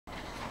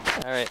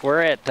Alright, we're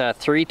at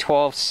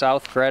 312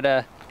 South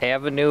Gretta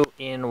Avenue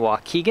in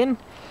Waukegan.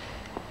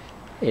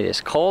 It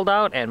is cold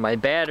out and my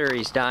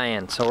battery's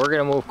dying, so we're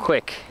gonna move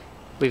quick.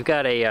 We've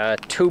got a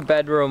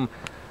 2-bedroom,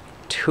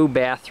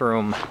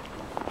 2-bathroom,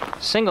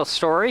 single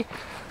story.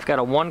 We've got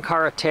a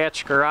 1-car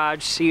attached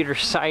garage, cedar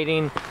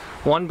siding.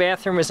 1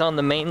 bathroom is on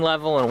the main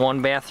level and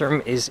 1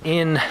 bathroom is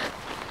in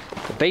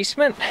the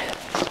basement.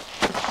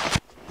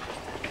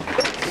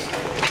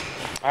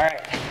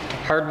 Alright,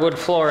 hardwood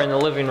floor in the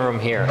living room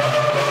here.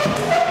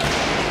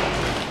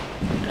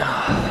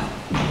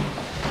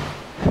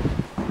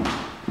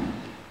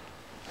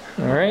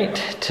 Alright,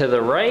 to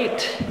the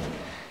right,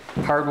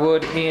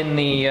 hardwood in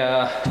the,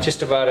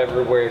 just about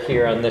everywhere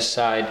here on this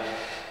side.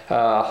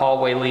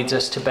 Hallway leads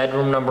us to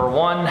bedroom number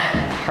 1,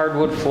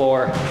 hardwood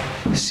floor,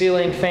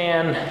 ceiling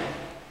fan,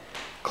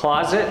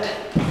 closet,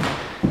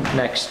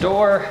 next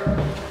door,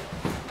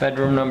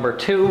 bedroom number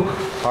 2,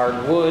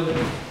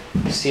 hardwood,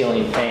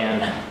 ceiling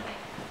fan.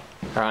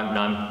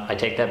 I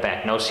take that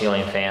back, no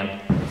ceiling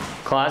fan.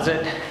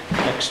 Closet,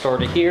 next door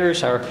to here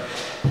is our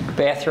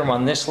bathroom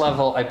on this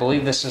level. I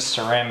believe this is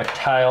ceramic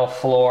tile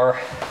floor,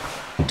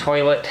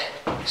 toilet,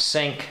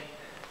 sink,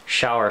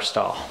 shower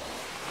stall.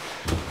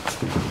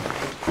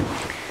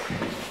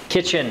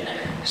 Kitchen,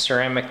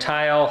 ceramic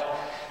tile,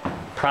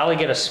 probably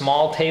get a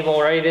small table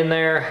right in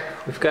there.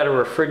 We've got a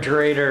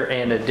refrigerator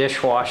and a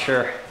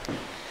dishwasher.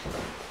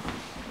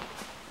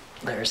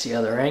 There's the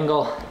other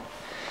angle.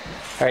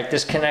 All right,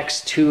 this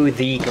connects to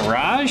the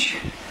garage.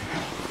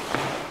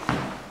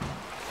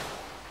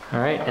 All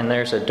right, and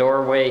there's a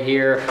doorway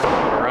here,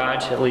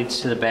 garage that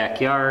leads to the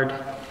backyard.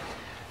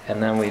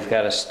 And then we've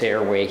got a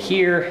stairway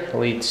here, that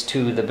leads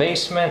to the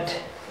basement.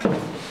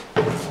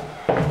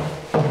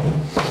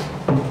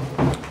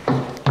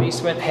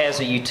 Basement has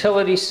a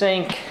utility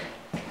sink.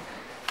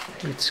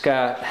 It's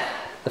got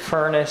the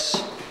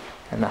furnace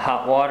and the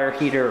hot water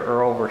heater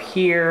are over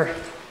here.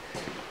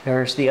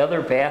 There's the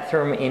other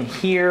bathroom in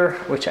here,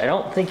 which I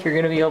don't think you're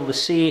gonna be able to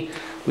see.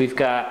 We've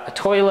got a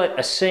toilet,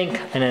 a sink,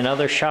 and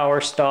another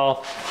shower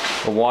stall.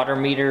 The water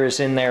meter is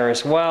in there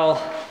as well.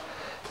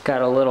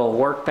 Got a little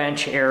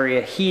workbench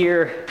area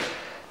here.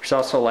 There's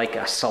also like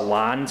a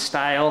salon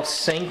style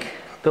sink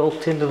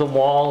built into the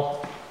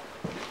wall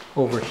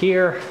over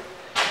here.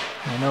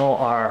 I know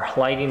our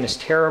lighting is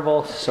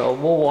terrible, so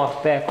we'll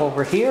walk back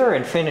over here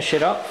and finish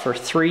it up for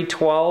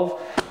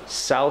 312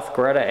 South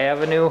Gretta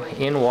Avenue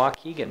in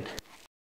Waukegan.